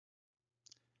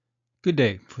Good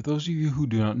day. For those of you who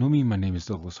do not know me, my name is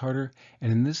Douglas Harder,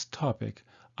 and in this topic,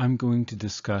 I'm going to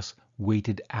discuss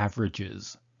weighted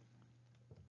averages.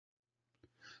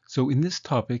 So in this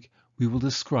topic, we will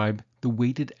describe the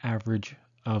weighted average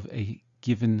of a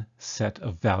given set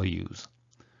of values.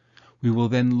 We will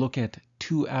then look at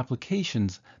two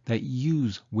applications that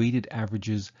use weighted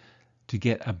averages to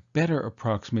get a better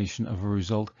approximation of a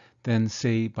result than,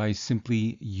 say, by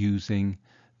simply using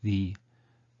the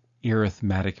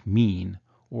arithmetic mean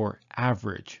or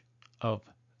average of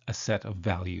a set of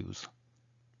values.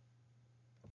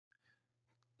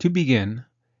 To begin,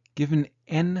 given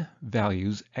n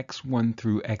values x1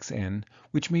 through xn,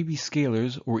 which may be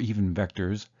scalars or even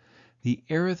vectors, the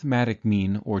arithmetic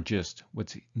mean, or just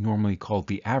what's normally called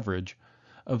the average,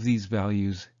 of these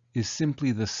values is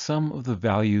simply the sum of the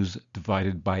values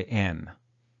divided by n.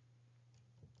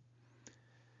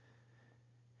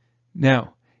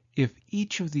 Now, if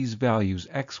each of these values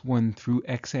x1 through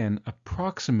xn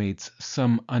approximates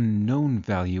some unknown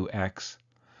value x,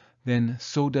 then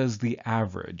so does the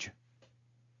average.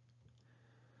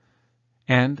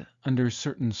 And under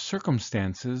certain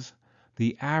circumstances,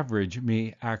 the average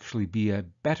may actually be a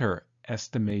better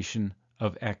estimation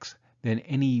of x than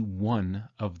any one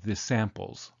of the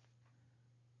samples.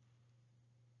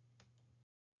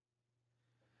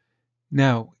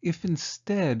 Now, if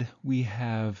instead we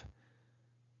have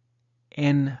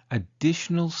n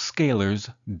additional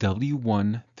scalars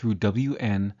w1 through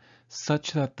wn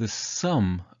such that the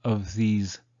sum of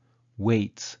these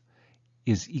weights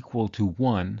is equal to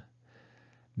 1,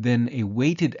 then a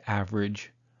weighted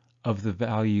average of the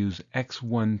values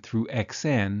x1 through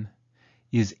xn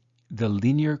is the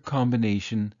linear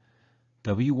combination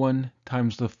w1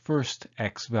 times the first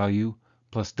x value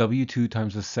plus w2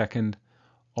 times the second,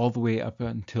 all the way up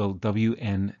until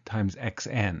wn times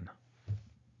xn.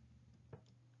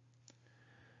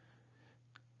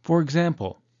 For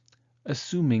example,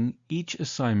 assuming each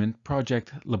assignment,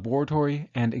 project, laboratory,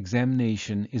 and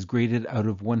examination is graded out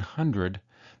of 100,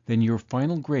 then your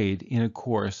final grade in a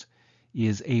course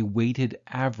is a weighted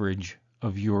average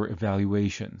of your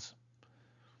evaluations.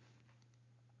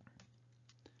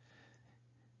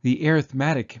 The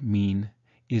arithmetic mean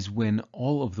is when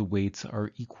all of the weights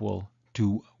are equal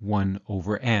to 1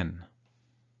 over n.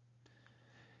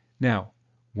 Now,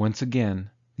 once again,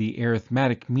 the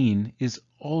arithmetic mean is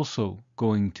also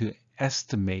going to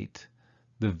estimate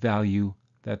the value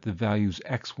that the values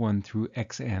x1 through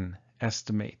xn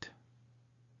estimate.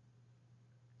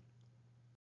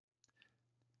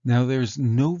 Now, there's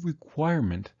no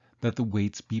requirement that the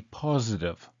weights be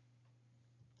positive.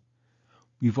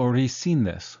 We've already seen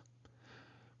this.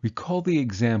 Recall the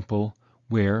example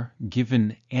where,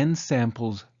 given n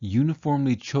samples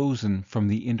uniformly chosen from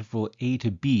the interval a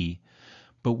to b,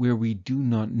 but where we do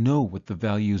not know what the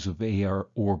values of a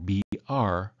or b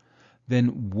are,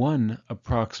 then one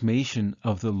approximation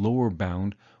of the lower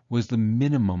bound was the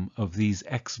minimum of these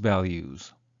x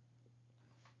values.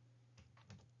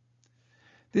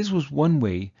 This was one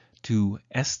way to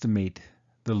estimate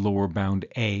the lower bound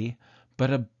a,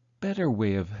 but a better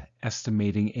way of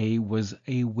estimating a was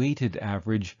a weighted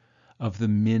average of the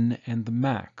min and the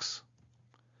max.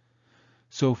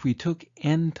 So if we took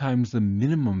n times the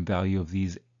minimum value of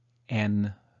these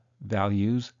n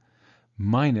values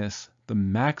minus the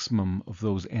maximum of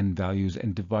those n values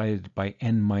and divided by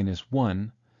n minus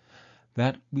 1,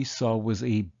 that we saw was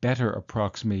a better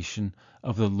approximation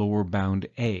of the lower bound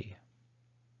a.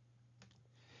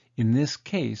 In this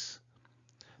case,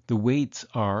 the weights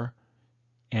are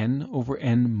n over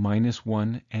n minus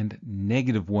 1 and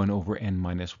negative 1 over n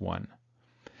minus 1.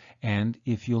 And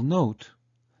if you'll note,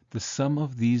 the sum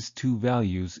of these two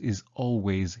values is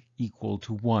always equal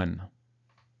to 1.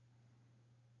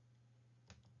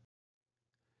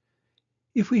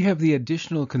 If we have the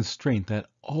additional constraint that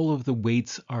all of the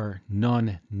weights are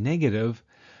non-negative,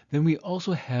 then we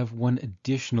also have one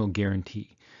additional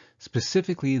guarantee,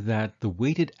 specifically that the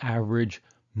weighted average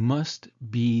must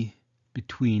be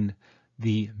between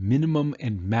the minimum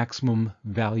and maximum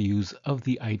values of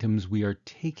the items we are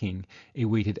taking a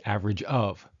weighted average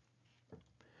of.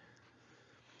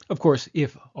 Of course,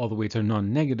 if all the weights are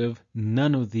non-negative,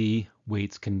 none of the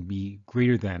weights can be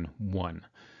greater than 1.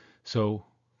 So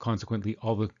consequently,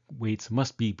 all the weights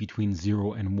must be between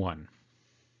 0 and 1.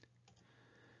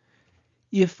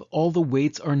 If all the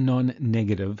weights are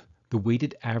non-negative, the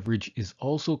weighted average is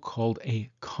also called a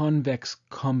convex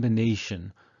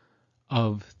combination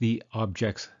of the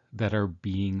objects that are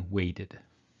being weighted.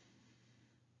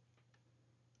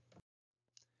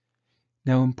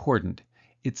 Now, important,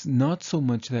 It's not so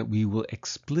much that we will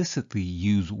explicitly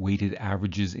use weighted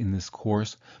averages in this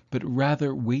course, but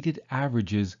rather weighted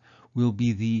averages will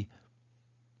be the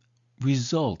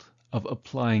result of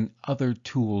applying other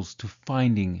tools to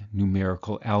finding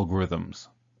numerical algorithms.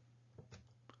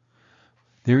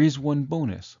 There is one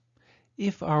bonus.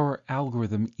 If our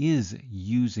algorithm is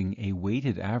using a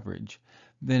weighted average,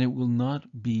 then it will not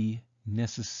be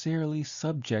necessarily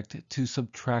subject to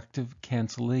subtractive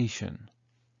cancellation.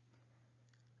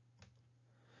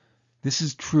 This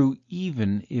is true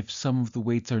even if some of the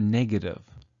weights are negative.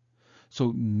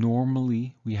 So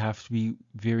normally we have to be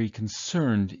very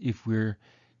concerned if we're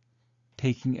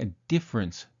taking a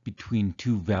difference between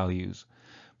two values.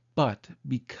 But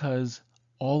because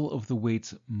all of the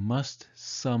weights must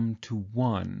sum to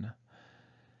 1,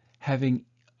 having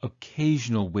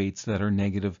occasional weights that are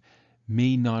negative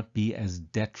may not be as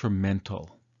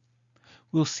detrimental.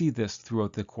 We'll see this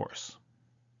throughout the course.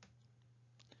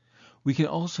 We can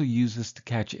also use this to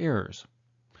catch errors.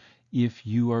 If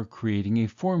you are creating a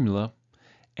formula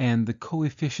and the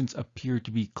coefficients appear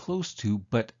to be close to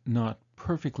but not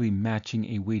perfectly matching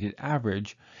a weighted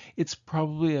average, it's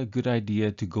probably a good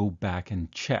idea to go back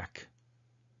and check.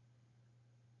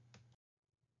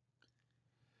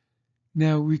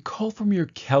 Now recall from your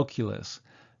calculus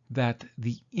that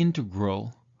the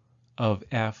integral of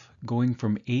f going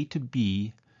from a to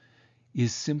b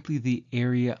is simply the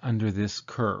area under this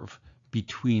curve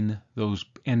between those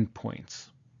endpoints.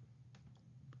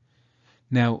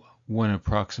 Now, one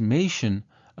approximation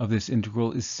of this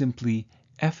integral is simply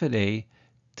f at a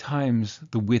times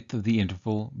the width of the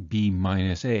interval b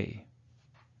minus a.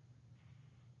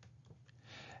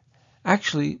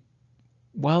 Actually,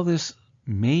 while this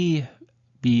may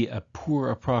be a poor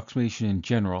approximation in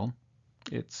general,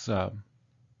 it's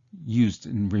used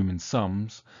in Riemann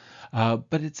sums, but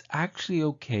it's actually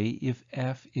okay if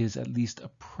f is at least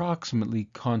approximately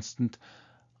constant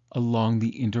along the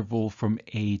interval from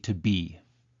a to b.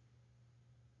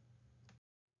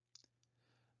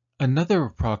 Another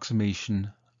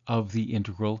approximation of the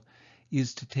integral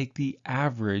is to take the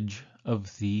average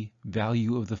of the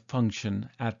value of the function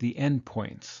at the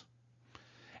endpoints.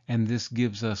 And this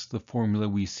gives us the formula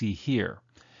we see here.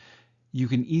 You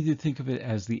can either think of it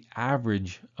as the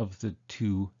average of the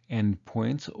two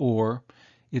endpoints, or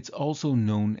it's also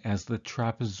known as the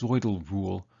trapezoidal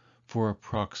rule for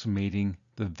approximating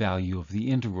the value of the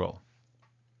integral.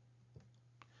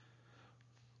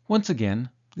 Once again,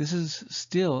 this is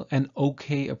still an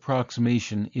okay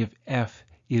approximation if f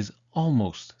is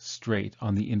almost straight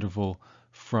on the interval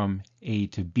from a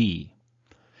to b.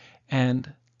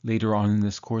 And later on in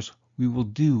this course, we will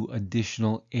do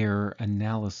additional error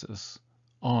analysis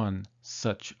on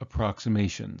such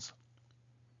approximations.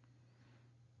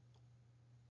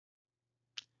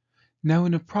 Now,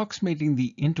 in approximating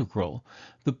the integral,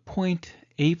 the point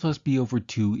a plus b over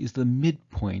 2 is the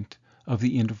midpoint of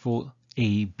the interval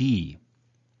ab.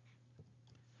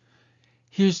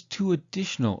 Here's two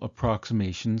additional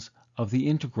approximations of the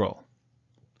integral.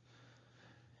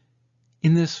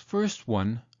 In this first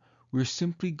one, we're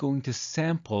simply going to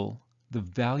sample the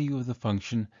value of the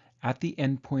function at the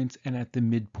endpoints and at the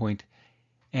midpoint,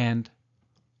 and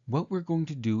what we're going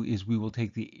to do is we will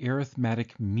take the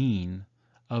arithmetic mean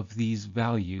of these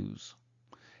values,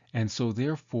 and so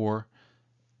therefore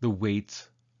the weights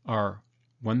are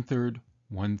 1/3,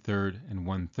 1/3, and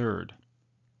 1/3.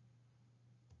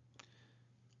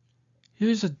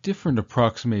 Here's a different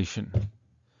approximation.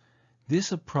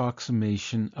 This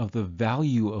approximation of the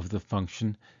value of the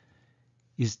function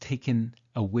is taken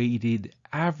a weighted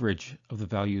average of the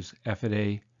values f at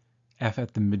a, f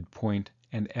at the midpoint,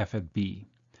 and f at b.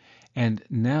 And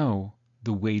now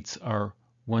the weights are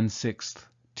 1/6,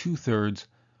 2/3,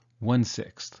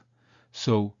 1/6.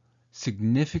 So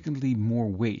significantly more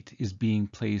weight is being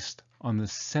placed on the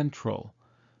central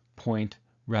point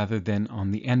rather than on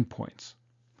the endpoints.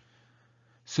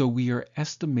 So we are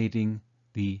estimating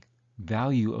the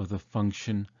value of the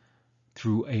function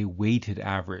through a weighted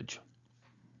average.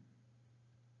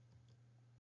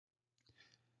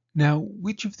 Now,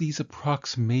 which of these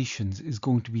approximations is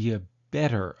going to be a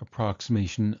better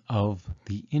approximation of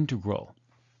the integral?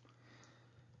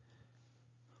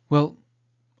 Well,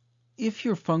 if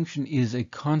your function is a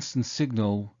constant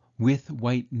signal with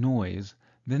white noise,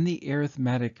 then the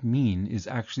arithmetic mean is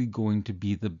actually going to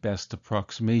be the best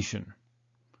approximation.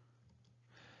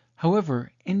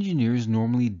 However, engineers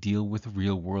normally deal with the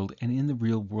real world, and in the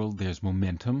real world there's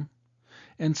momentum,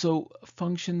 and so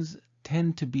functions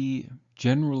tend to be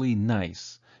generally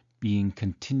nice, being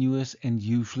continuous and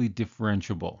usually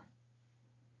differentiable.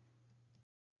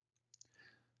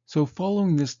 So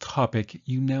following this topic,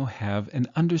 you now have an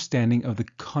understanding of the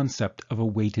concept of a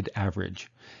weighted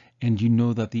average, and you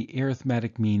know that the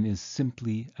arithmetic mean is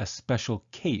simply a special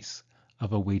case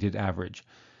of a weighted average.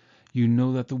 You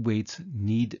know that the weights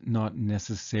need not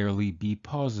necessarily be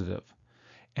positive,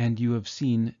 and you have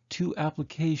seen two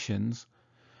applications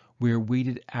where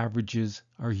weighted averages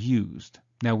are used.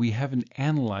 Now, we haven't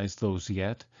analyzed those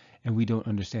yet, and we don't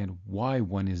understand why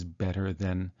one is better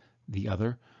than the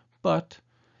other, but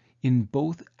in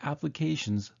both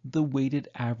applications, the weighted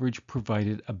average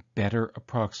provided a better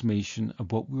approximation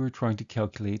of what we were trying to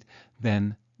calculate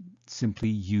than simply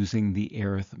using the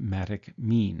arithmetic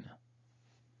mean.